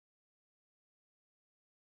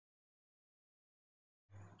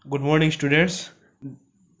Good morning, students.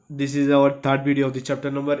 This is our third video of the chapter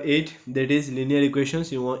number 8, that is linear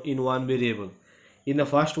equations in one variable. In the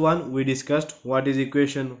first one, we discussed what is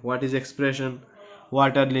equation, what is expression,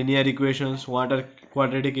 what are linear equations, what are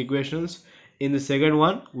quadratic equations. In the second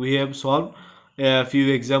one, we have solved a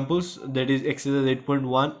few examples, that is exercise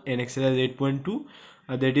 8.1 and exercise 8.2,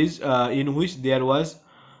 that is in which there was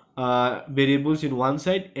variables in one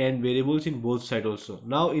side and variables in both side also.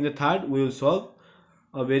 Now in the third, we will solve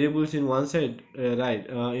variables in one side, right,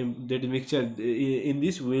 in that mixture. In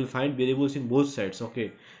this we will find variables in both sides,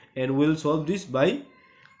 okay, and we'll solve this by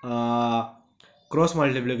uh, cross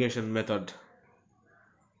multiplication method.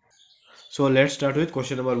 So let's start with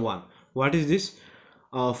question number 1. What is this?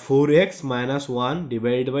 4x minus 1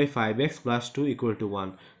 divided by 5x plus 2 equal to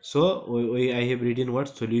 1. So I have written what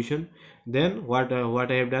solution. Then what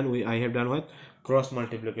I have done, I have done what cross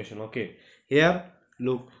multiplication. Okay, here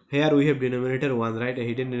look, here we have denominator 1, right, a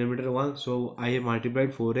hidden denominator 1. So I have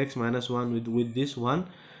multiplied 4x minus 1 with this one,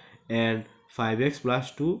 and 5x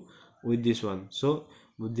plus 2 with this one. So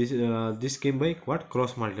this came by what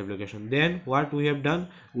cross multiplication. Then what we have done,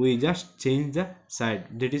 we just change the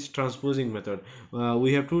side, that is transposing method.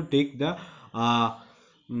 We have to take the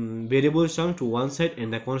variable term to one side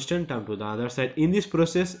and the constant term to the other side. In this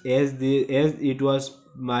process, as it was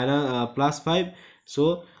minus plus 5,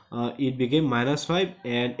 so it became minus 5,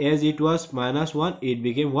 and as it was minus 1, it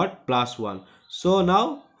became what plus 1. So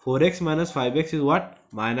now 4x minus 5x is what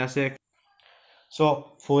minus x.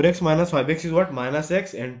 So 4x minus 5x is what minus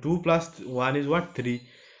x, and 2 plus 1 is what 3.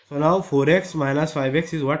 So now 4x minus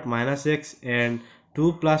 5x is what minus x, and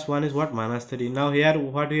 2 plus 1 is what minus 3. Now here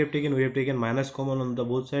what we have taken, we have taken minus common on the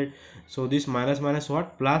both side. So this minus minus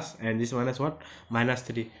what plus, and this minus what minus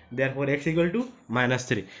 3. Therefore x equal to minus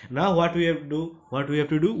 3. Now what we have to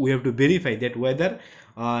do, we have to verify that whether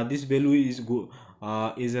this value is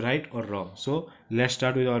right or wrong. So let's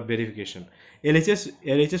start with our verification.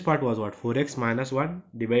 LHS part was what 4x minus 1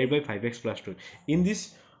 divided by 5x plus 2. In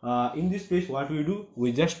this place, what we do,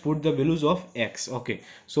 we just put the values of x. Okay,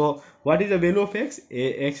 so what is the value of x?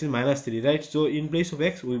 X is minus 3, right? So in place of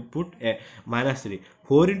x we put minus 3.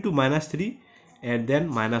 4 into minus 3 and then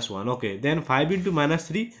minus 1. Okay, then 5 into minus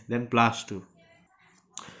 3, then plus 2.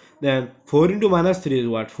 Then 4 into minus 3 is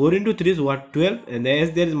what? 4 into 3 is what? 12, and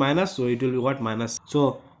as there is minus, so it will be what? Minus.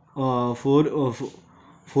 So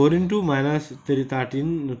 4 into minus 3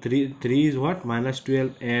 13, 3 is what? Minus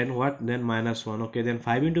 12, and what? Then minus 1. Okay, then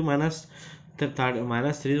 5 into minus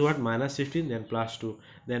minus 3 is what? Minus 16, then plus 2.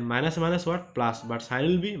 Then minus minus what? Plus, but sign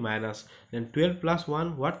will be minus. Then 12 plus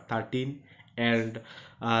 1 what? 13, and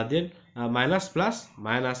then minus plus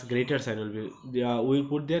minus greater sign will be, we'll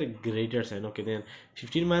put there greater sign. Okay, then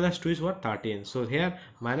 15 minus 2 is what? 13. So here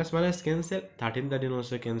minus minus cancel, 13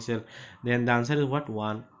 also cancel. Then the answer is what?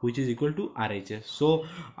 1, which is equal to RHS. So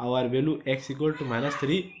our value x equal to minus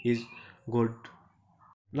 3 is good.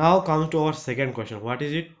 Now comes to our second question. What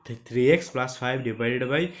is it? 3x plus 5 divided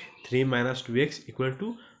by 3 minus 2x equal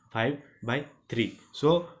to 5 by 3.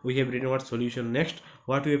 So we have written our solution. Next,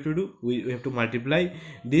 what we have to do? We have to multiply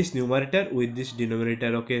this numerator with this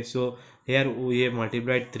denominator. Okay, so here we have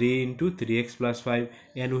multiplied 3 into 3x plus 5,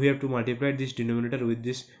 and we have to multiply this denominator with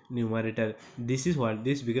this numerator. This is what?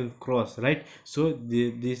 This becomes cross, right? So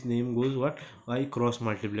this name goes what? By cross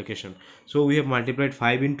multiplication. So we have multiplied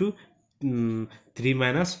 5 into 3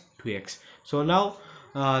 minus 2x. So now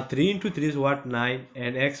 3 into 3 is what? 9,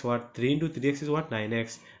 and x what? 3 into 3x is what?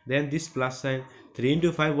 9x. Then this plus sign, 3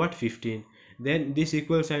 into 5 what? 15. Then this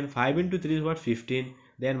equal sign, 5 into 3 is what? 15.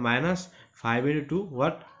 Then minus 5 into 2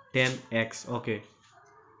 what? 10x. Okay,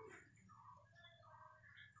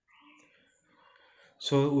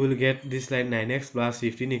 so we will get this line 9x plus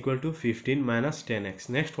 15 equal to 15 minus 10x.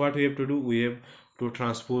 Next, what we have to do, we have to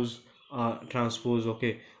transpose.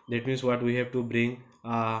 Okay, that means what, we have to bring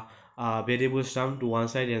variables term to one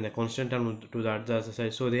side and the constant term to the other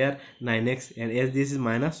side. So they are 9x, and as this is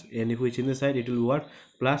minus, and if we change the side, it will be what?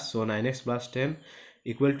 Plus. So 9x plus 10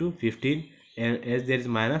 equal to 15, and as there is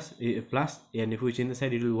minus, plus, and if we change the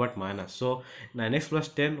side, it will be what? Minus. So 9x plus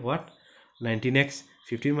 10 what? 19x.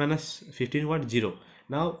 15 minus 15 what? 0.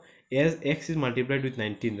 Now as x is multiplied with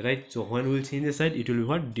 19, right? So when we will change the side, it will be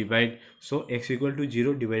what? Divide. So x equal to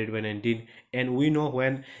 0 divided by 19, and we know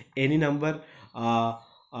when any number uh,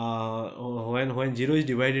 when 0 is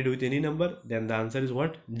divided with any number, then the answer is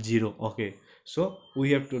what? 0. Okay, so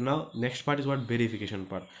we have to, now next part is what? Verification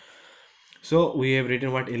part. So we have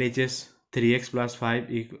written what? LHS 3x plus 5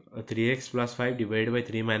 3x plus 5 divided by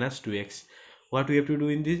 3 minus 2x. What we have to do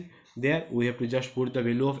in this? There we have to just put the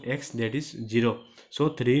value of x, that is 0. So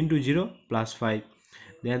 3 into 0 plus 5,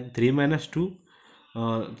 then 3 minus 2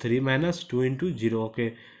 3 minus 2 into 0.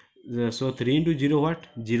 Okay, so 3 into 0 what?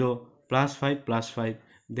 0, plus 5 plus 5,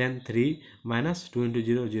 then 3 minus 2 into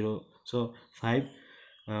 0 0. So 5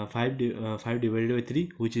 5 divided by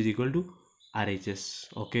 3, which is equal to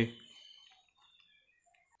RHS. Okay,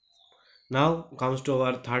 now comes to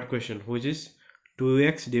our third question, which is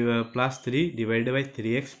 2x plus 3 divided by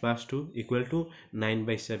 3x plus 2 equal to 9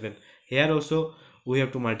 by 7. Here also we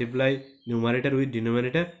have to multiply numerator with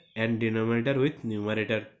denominator and denominator with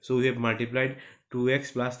numerator. So we have multiplied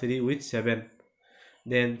 2x plus 3 with 7,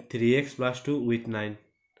 then 3x plus 2 with 9.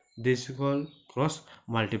 This is called cross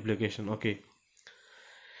multiplication. Okay,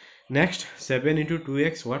 next 7 into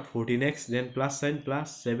 2x what? 14x, then plus sign,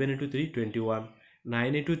 plus 7 into 3 21,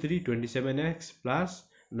 9 into 3 27x, plus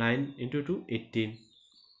 9 into 2 18.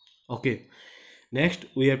 Okay, next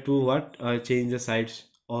we have to what? Change the sides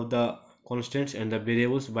of the constants and the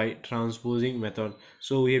variables by transposing method.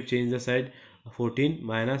 So we have changed the side. 14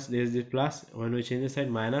 minus, there is the plus, when we change the side,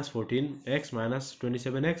 minus 14x minus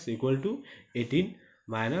 27x equal to 18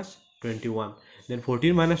 minus 21. Then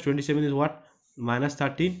 14 minus 27 is what? Minus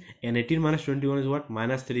 13, and 18 minus 21 is what?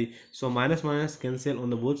 Minus 3. So minus minus cancel on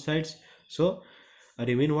the both sides, so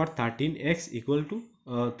remain what? 13x equal to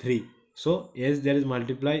 3. So as there is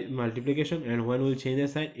multiplication, and when we will change the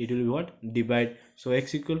sign, it will be what? Divide. So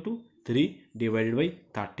x equal to 3 divided by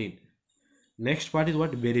 13. Next part is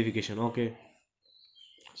what? Verification. Okay,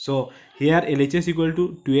 so here LHS equal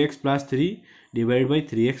to 2x plus 3 divided by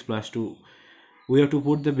 3x plus 2. We have to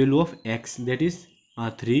put the value of x, that is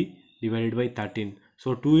 3 divided by 13.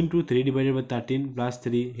 So 2 into 3 divided by 13 plus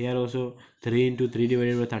 3. Here also 3 into 3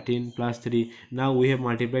 divided by 13 plus 3. Now we have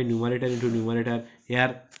multiplied numerator into numerator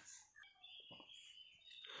here.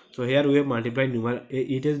 So here we have multiplied numerator,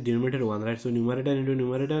 it is denominator 1, right? So numerator into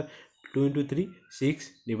numerator, 2 into 3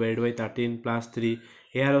 6 divided by 13 plus 3.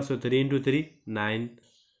 Here also 3 into 3 9,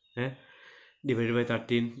 divided by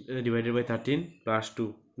 13 divided by 13 plus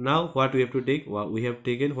 2. Now what we have to take? Well, we have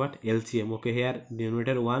taken what? LCM. Okay, here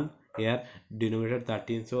denominator 1, here denominator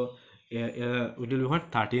 13. So it will be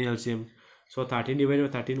what? 13 LCM. So 13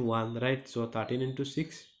 divided by 13 1, right? So 13 into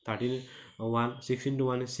 6, 13 1, 6 into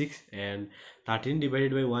 1 is 6, and 13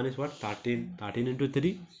 divided by 1 is what? 13. 13 into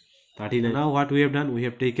 3 39. Now what we have done? We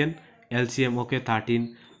have taken LCM. Okay,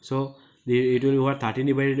 13. So it will be what? 13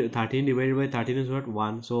 divided by 13 is what?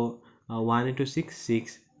 1. So 1 into 6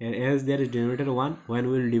 6, and as there is denominator 1, when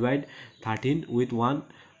we will divide 13 with 1,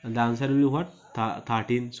 and the answer will be what?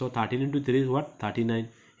 13. So 13 into 3 is what? 39.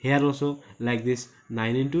 Here also like this,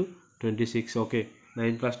 9 into 26. Okay,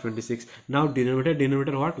 9 plus 26. Now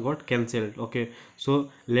denominator what? Got cancelled. Okay, so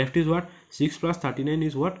left is what? 6 plus 39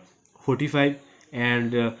 is what? 45,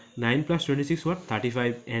 and 9 plus 26 what?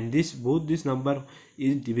 35, and this both this number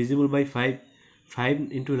is divisible by 5.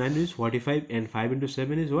 5 into 9 is 45, and 5 into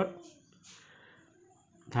 7 is what?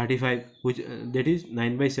 35, which that is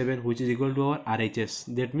 9 by 7, which is equal to our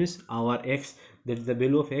RHS. That means our x, that is the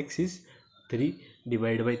value of x, is 3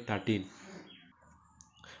 divided by 13.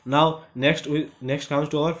 Now next comes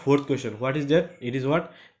to our fourth question. What is that? It is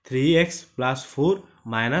what? 3x plus 4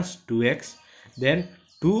 minus 2x, then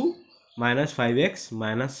 2 minus 5x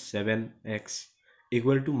minus 7x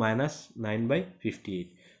equal to minus 9 by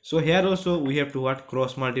 58. So here also we have to what?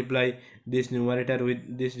 Cross multiply this numerator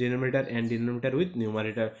with this denominator and denominator with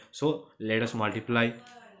numerator. So let us multiply.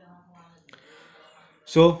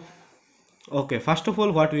 So okay, first of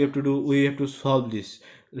all what we have to do? We have to solve this.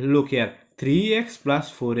 Look here, 3x plus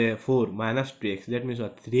 4 minus 2x, that means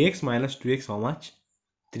what? 3x minus 2x, how much?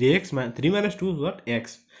 3 minus 2 is what?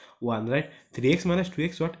 X, 1, right? 3x minus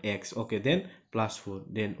 2x what? X. Okay, then plus 4,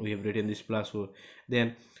 then we have written this plus 4,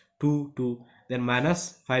 then 2, then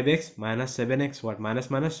minus 5x minus 7x, what? Minus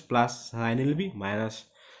plus sign will be minus.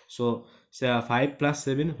 So 5 plus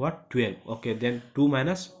 7 what? 12. Okay, then 2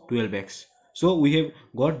 minus 12x. So we have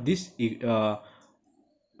got this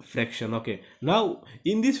fraction. Okay, now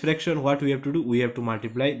in this fraction what we have to do? We have to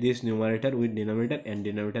multiply this numerator with denominator and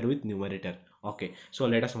denominator with numerator. Okay, so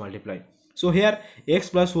let us multiply. So here x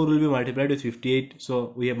plus 4 will be multiplied with 58.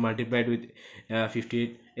 So we have multiplied with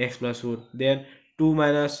 58, x plus 4, then 2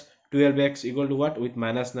 minus 12x equal to what? With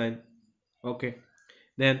minus 9. Okay,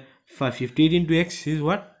 then 58 into x is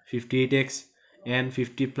what? 58x, and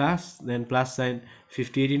 50 plus, then plus sign.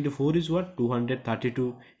 58 into 4 is what?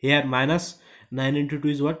 232. Here minus 9 into 2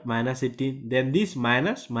 is what? Minus 18. Then this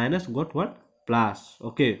minus got what? Plus.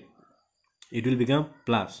 Okay, it will become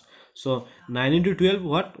plus. So 9 into 12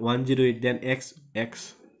 what? 108. Then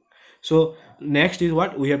x. So next is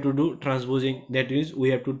what we have to do, transposing. That is, we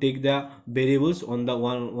have to take the variables on the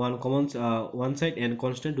one common one side and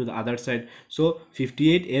constant to the other side. So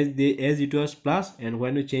 58 as it was plus, and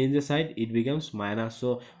when we change the side it becomes minus.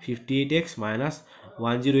 So 58x minus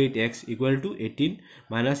 108x equal to 18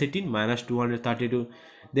 minus 18 minus 232.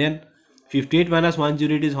 Then 58 minus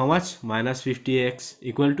 108 is how much? Minus 50x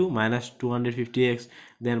equal to minus 250x.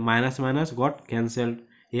 Then minus minus got cancelled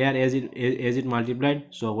here as it multiplied.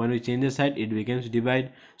 So when we change the side it becomes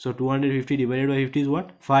divide. So 250 divided by 50 is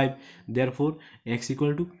what? 5. Therefore x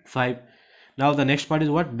equal to 5. Now the next part is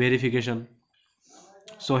what? Verification.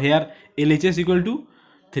 So here LHS equal to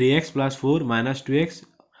 3x plus 4 minus 2x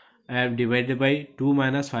divided by 2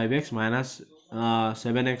 minus 5x minus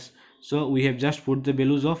 7x. So we have just put the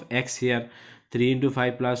values of x here. 3 into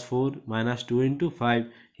 5 plus 4 minus 2 into 5.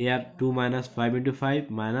 Here 2 minus 5 into 5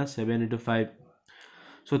 minus 7 into 5.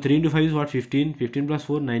 So 3 into 5 is what? 15. 15 plus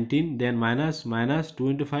 4 19. Then minus 2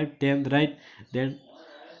 into 5 10, right? Then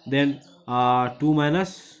 2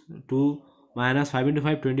 minus 2 minus 5 into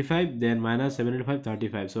 5 25. Then minus 7 into 5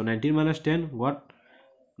 35. So 19 minus 10 got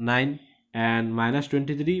 9, and minus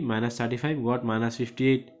 23 minus 35 got minus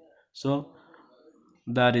 58. So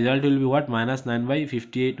the result will be what? Minus 9 by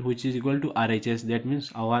 58, which is equal to RHS. That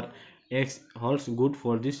means our x holds good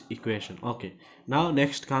for this equation. Okay, now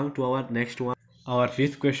next come to our next one, our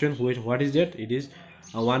fifth question, which what is that? It is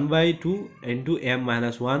 1 by 2 into m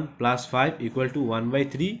minus 1 plus 5 equal to 1 by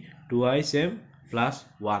 3 twice m plus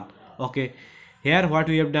 1. Okay, here what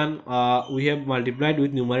we have done, we have multiplied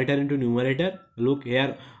with numerator into numerator. Look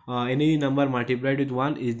here, any number multiplied with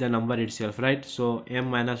 1 is the number itself, right? So m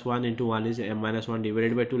minus 1 into 1 is m minus 1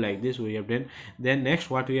 divided by 2, like this we have done. Then next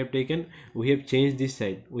what we have taken, we have changed this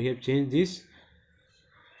side, we have changed this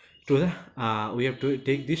to the we have to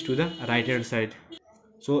take this to the right hand side.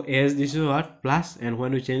 So as this is what? Plus, and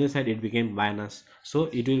when we change the side it became minus. So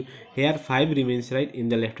it will, here 5 remains, right, in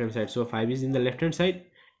the left hand side. So 5 is in the left hand side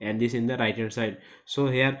and this in the right hand side. So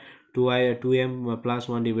here 2m plus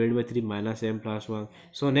 1 divided by 3 minus m plus 1.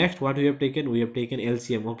 So next what we have taken, we have taken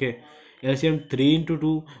LCM. Okay, LCM 3 into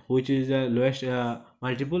 2, which is the lowest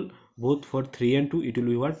multiple, both for 3 and 2 it will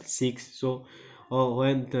be what? 6. So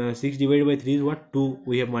when 6 divided by 3 is what? 2.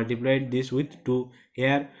 We have multiplied this with 2.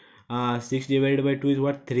 Here 6 divided by 2 is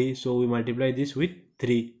what? 3. So we multiply this with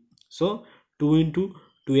 3. So 2 into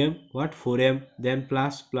 2m what? 4m. Then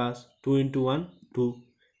plus 2 into 1 2.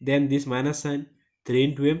 Then this minus sign, 3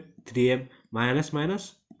 into m 3m, minus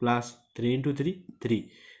minus plus 3 into 3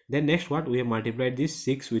 3. Then next what? We have multiplied this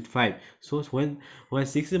 6 with 5. So when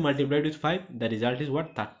 6 is multiplied with 5, the result is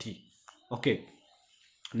what? 30. Okay,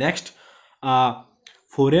 next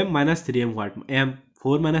 4m minus 3m, what? M.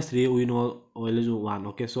 4 minus 3 we know always 1.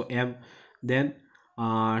 Okay, so m. Then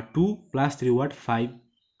 2 plus 3 what? 5.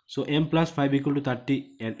 So m plus 5 equal to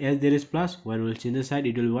 30, and as there is plus, when we'll change the side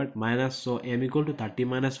it will be what? Minus. So m equal to 30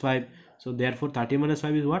 minus 5. So therefore 30 minus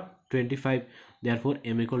 5 is what? 25. Therefore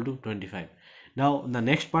m equal to 25. Now the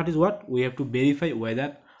next part is what? We have to verify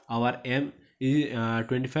whether our m is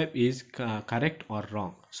 25 is correct or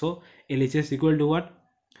wrong. So LHS equal to what?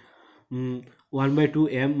 1 by 2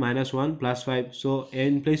 m minus 1 plus 5. So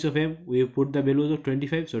in place of m we put the values of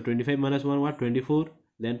 25. So 25 minus 1 what? 24.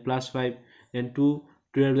 Then plus 5. Then 2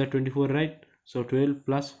 12 the 24, right? So 12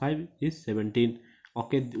 plus 5 is 17.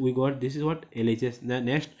 Okay, we got this is what? LHS. Then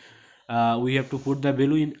next we have to put the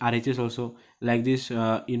value in RHS also, like this.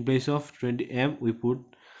 In place of 20 m we put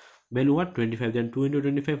value what? 25. Then 2 into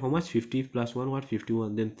 25 how much? 50 plus 1 what?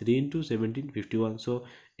 51. Then 3 into 17 51. So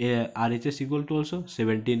RHS equal to also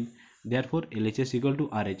 17. Therefore LHS equal to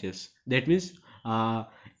RHS. That means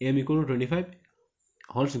m equal to 25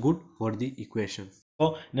 holds good for the equation.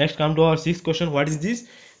 So next come to our sixth question. What is this?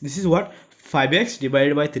 This is what? 5x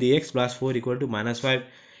divided by 3x plus 4 equal to minus 5.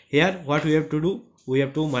 Here what we have to do, we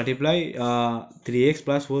have to multiply 3x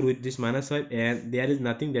plus 4 with this minus 5, and there is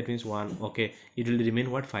nothing, that means 1. Okay, it will remain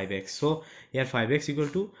what? 5x. So here 5x equal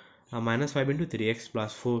to minus 5 into 3x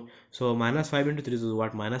plus 4. So minus 5 into 3 is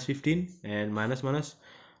what? Minus 15, and minus minus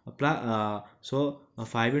so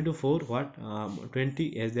 5 into 4 what?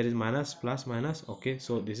 20, as there is minus plus minus. Okay,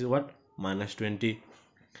 so this is what? Minus 20.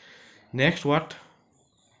 Next what?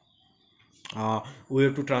 We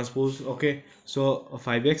have to transpose. Okay, so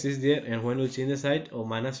 5x is there, and when we change the side of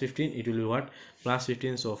minus 15 it will be what? Plus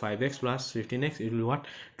 15. So 5x plus 15x it will be what?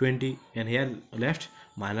 20, and here left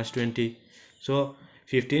minus 20. So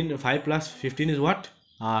 5 plus 15 is what?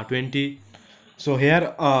 20. So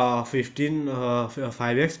here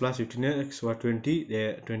 5x plus 15x what? 20.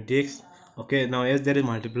 20x Okay, now as there is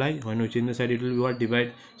multiply, when we change the side it will be what,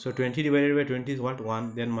 divide. So 20 divided by 20 is what,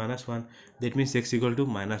 1, then minus 1, that means x equal to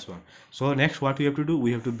minus 1. So next what we have to do,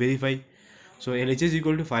 we have to verify. So LHS is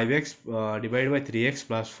equal to 5x divided by 3x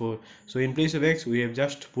plus 4. So in place of x we have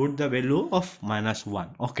just put the value of minus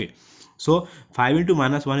 1. Okay, so 5 into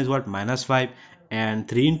minus 1 is what, minus 5, and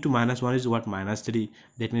 3 into minus 1 is what, minus 3.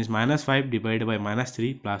 That means minus 5 divided by minus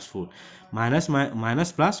 3 plus 4.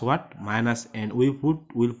 Minus plus what, minus, and we'll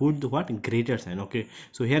put the what, greater sign. Okay,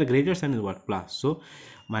 so here greater sign is what, plus. So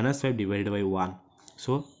minus 5 divided by 1.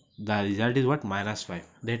 So the result is what, minus 5.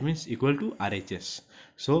 That means equal to RHS.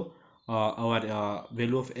 So our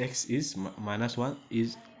value of x is minus 1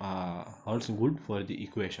 is also good for the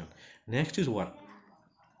equation. Next is what,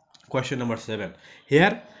 question number 7.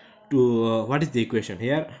 Here to what is the equation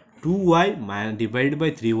here, 2y divided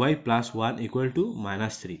by 3y plus 1 equal to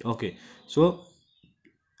minus 3. Okay, so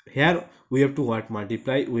here we have to what,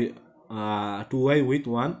 multiply with 2y with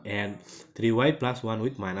 1 and 3y plus 1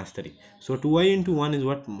 with minus 3. So 2y into 1 is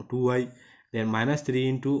what, 2y, then minus 3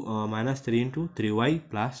 into 3y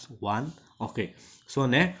plus 1. Okay, so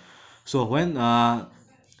next, so when um,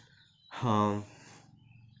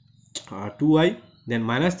 2y, then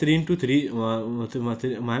minus 3 into 3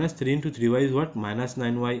 minus 3 into 3y is what, minus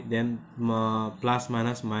 9y, then plus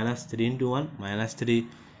minus 3 into 1 minus 3.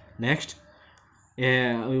 Next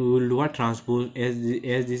we will do what, transpose, as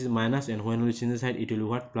this is minus, and when we change the side it will be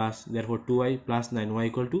what, plus. Therefore 2y plus 9y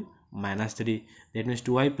equal to minus 3. That means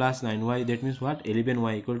 2y plus 9y, that means what,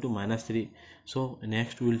 11y equal to minus 3. So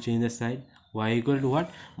next we will change the side, y equal to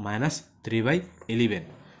what, minus 3 by 11.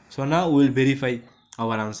 So now we will verify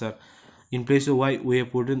our answer. In place of y we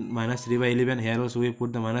have put in minus 3 by 11. Here also we have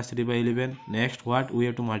put the minus 3 by 11. Next what, we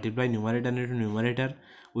have to multiply numerator into numerator.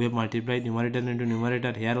 We have multiplied numerator into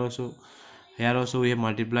numerator. Here also we have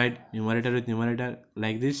multiplied numerator with numerator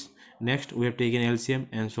like this. Next we have taken LCM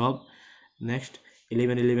and solved. Next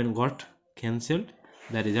 11 got cancelled.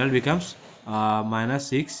 The result becomes minus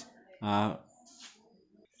 6 uh,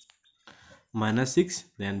 minus 6,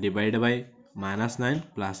 then divided by minus 9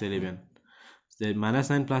 plus 11. The minus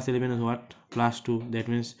 9 plus 11 is what, plus 2. That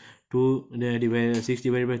means 2 divided 6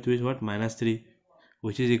 divided by 2 is what, minus 3,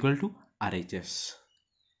 which is equal to RHS.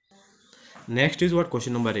 Next is what,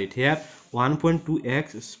 question number 8. Here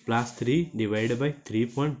 1.2x plus 3 divided by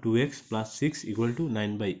 3.2x plus 6 equal to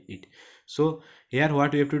 9 by 8. So here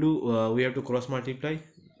what we have to do, we have to cross multiply.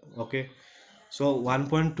 Okay, so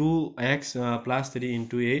 1.2x plus 3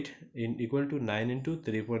 into 8 equal to 9 into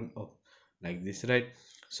 3. Like this, right?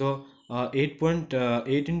 So 8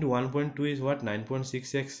 into 1.2 is what,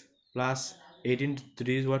 9.6x plus 8 into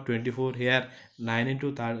 3 is what, 24. Here 9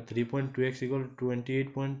 into 3.2x equal to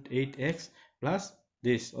 28.8x plus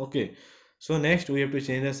this. Okay, so next we have to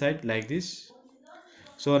change the side like this.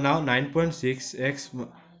 So now 9.6x,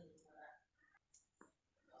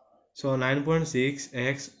 so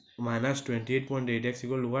 9.6x minus 28.8x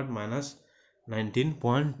equal to what, minus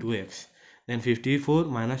 19.2x. Then 54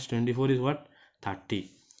 minus 24 is what, 30.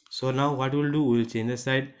 So now what we will do, we will change the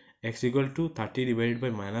side, x equal to 30 divided by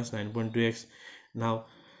minus 9.2x. Now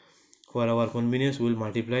for our convenience we will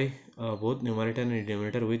multiply both numerator and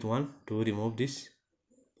denominator with 1 to remove this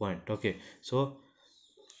point. Okay, so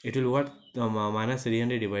it will what, minus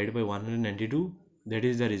 300 divided by 192, that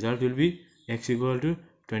is the result will be x equal to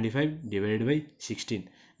 25 divided by 16.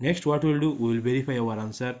 Next what we will do, we will verify our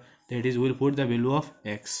answer, that is we will put the value of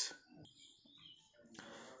x.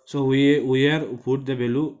 So we are put the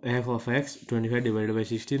value f of x 25 divided by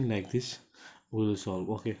 16 like this. We will solve.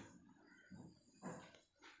 Okay,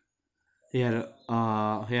 here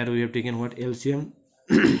we have taken what, LCM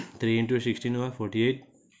 3 into 16 was 48,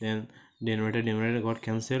 then denominator got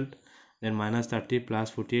cancelled, then minus 30 plus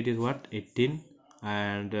 48 is what, 18,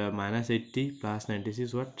 and minus 80 plus 96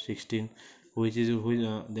 is what, 16,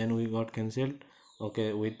 then we got cancelled.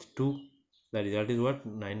 Okay, with 2, the result is what,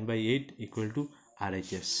 9 by 8 equal to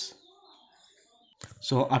RHS.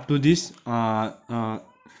 So up to this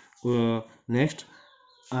next,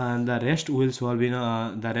 and the rest will solve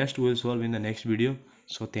in the next video.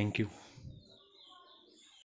 So thank you.